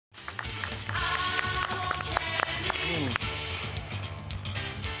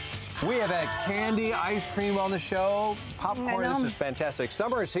We have had candy, ice cream on the show, popcorn. This is fantastic.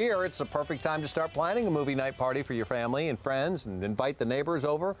 Summer is here. It's the perfect time to start planning a movie night party for your family and friends and invite the neighbors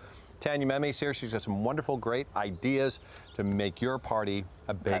over. Tanya Memme's here. She's got some wonderful, great ideas to make your party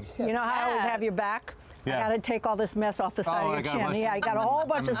a big hit. You know how I always have your back? Yeah. I got to take all this mess off the side of your chin. Yeah, I got a whole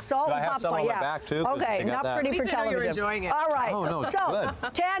bunch of salt and popcorn. I have some on my back too. Okay, not pretty for television. You're enjoying it. All right. Oh no, it's so,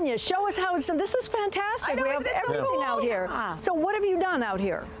 good. Tanya, show us how it's done. This is fantastic. We have everything out here. So what have you done out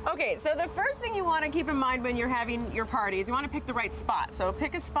here? Okay, so the first thing you want to keep in mind when you're having your parties, you want to pick the right spot. So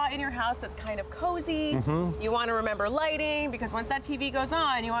pick a spot in your house that's kind of cozy. You want to remember lighting, because once that TV goes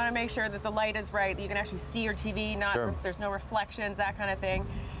on, you want to make sure that the light is right, that you can actually see your TV, there's no reflections, that kind of thing.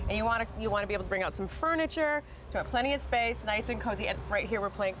 And you want to be able to bring out some furniture. So you want plenty of space, nice and cozy. And right here we're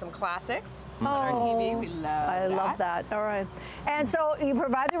playing some classics on our TV. We love that. I love that. All right. And so you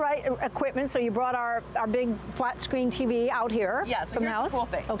provide the right equipment. So you brought our big flat screen TV out here. Yeah, so from here's the house. the cool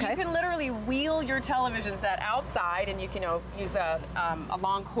thing. Okay. You can literally wheel your television set outside, and you can use a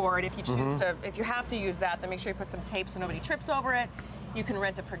long cord if you choose to. If you have to use that, then make sure you put some tape so nobody trips over it. You can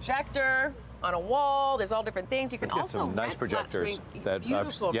rent a projector on a wall. There's all different things. You can also some nice projectors.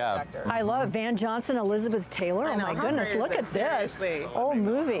 Beautiful projectors. I love Van Johnson, Elizabeth Taylor. Oh my goodness, look at this. Seriously. Old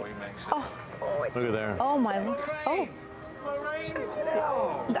movie. Oh. Look at there. Oh my. Oh.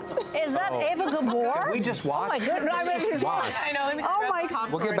 Is that Ava Gabor? Can we just watch? Oh my goodness. I know. Let me Oh my.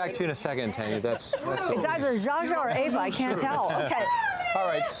 We'll get back to you in a second, Tanya. That's It's either Zsa or Ava. I can't tell. Okay. All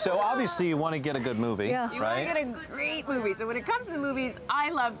right, so obviously you want to get a good movie, You want to get a great movie. So when it comes to the movies, I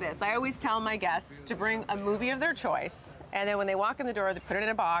love this. I always tell my guests to bring a movie of their choice, and then when they walk in the door, they put it in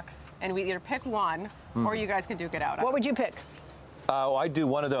a box, and we either pick one, or you guys can duke it out. What would you pick? I do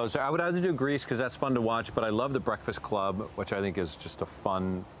one of those. I would either do Grease, because that's fun to watch, but I love The Breakfast Club, which I think is just a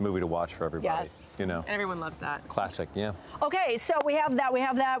fun movie to watch for everybody. Yes. You know. And everyone loves that. Classic, yeah. Okay, so we have that, we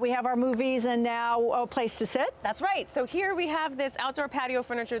have our movies, and now a place to sit. That's right. So here we have this outdoor patio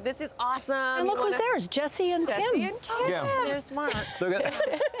furniture. This is awesome. And look who's there. It's Jesse and Kim. Jesse and Kim. Yeah. They're smart. Look at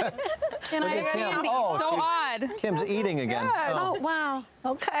Can I have candy? Oh, so odd. Kim's eating again. Oh, wow.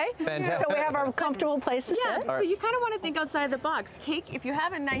 Okay. Fantastic. So we have our comfortable place to sit. But you kind of want to think outside the box. If you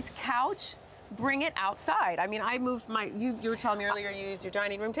have a nice couch, bring it outside. I mean, I moved you were telling me earlier you used your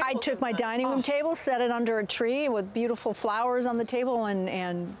dining room table. I took my dining room table, set it under a tree with beautiful flowers on the table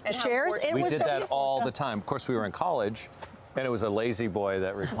and chairs. We did that all the time. Of course, we were in college, and it was a lazy boy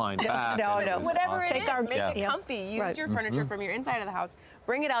that reclined back. No. Whatever awesome. it is, make it comfy. Use your furniture from your inside of the house.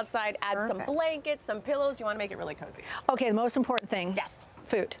 Bring it outside. Add some blankets, some pillows. You want to make it really cozy. Okay, the most important thing. Yes.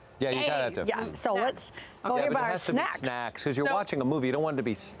 Food. Yeah, you gotta have to. Yeah, so let's go here by our snacks. Snacks, because you're watching a movie. You don't want it to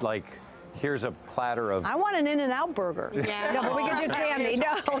be like, here's a platter of. I want an In-N-Out burger. Yeah. No, but we can do candy.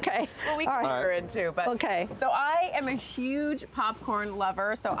 No, okay. Well, we can order in too. But okay. So I am a huge popcorn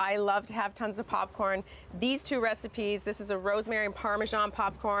lover, so I love to have tons of popcorn. These two recipes, this is a rosemary and Parmesan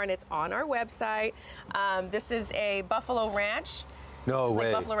popcorn. It's on our website. This is a Buffalo Ranch. No way.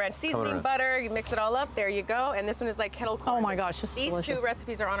 Like Buffalo Ranch seasoning, butter, you mix it all up, there you go. And this one is like kettle corn. Oh my gosh, this is These delicious. two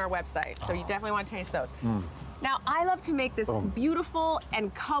recipes are on our website, so you definitely want to taste those. Now, I love to make this beautiful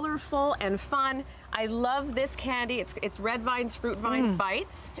and colorful and fun. I love this candy. It's Red Vine's Fruit Vines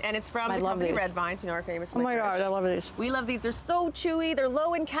Bites, and it's from the company Red Vines, our famous licorice. Oh my God, I love these. We love these. They're so chewy. They're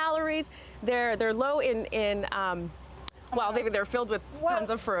low in calories. They're low in well, they're filled with tons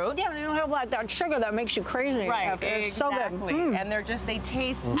of fruit. Yeah, they don't have like that sugar that makes you crazy. Right, exactly. So good. And they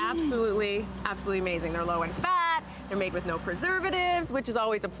taste absolutely amazing. They're low in fat. They're made with no preservatives, which is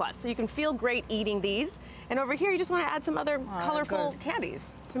always a plus. So you can feel great eating these. And over here, you just want to add some other colorful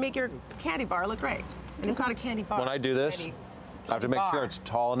candies to make your candy bar look great. And it's not a candy bar. When I do this, I have to make sure it's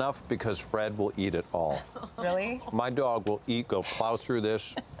tall enough because Fred will eat it all. Really? My dog will go plow through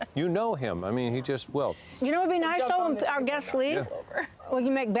this. You know him. I mean, he just will. You know what would be nice though when our guests leave? We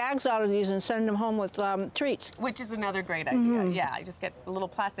can make bags out of these and send them home with treats. Which is another great idea. Yeah, I just get a little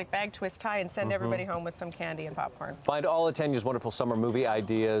plastic bag, twist tie, and send everybody home with some candy and popcorn. Find all of Tanya's wonderful summer movie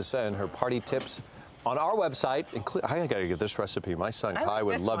ideas and her party tips on our website. I gotta get this recipe. My son Kai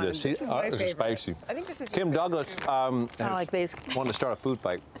would love this. This is my this is spicy. I think this is Kim Douglas. I like these. Wanted to start a food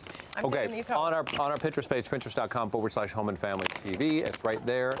fight. Okay, on our Pinterest page, pinterest.com/Home and Family TV. It's right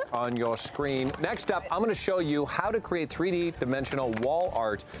there on your screen. Next up, I'm going to show you how to create 3D dimensional wall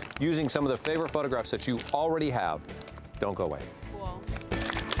art using some of the favorite photographs that you already have. Don't go away.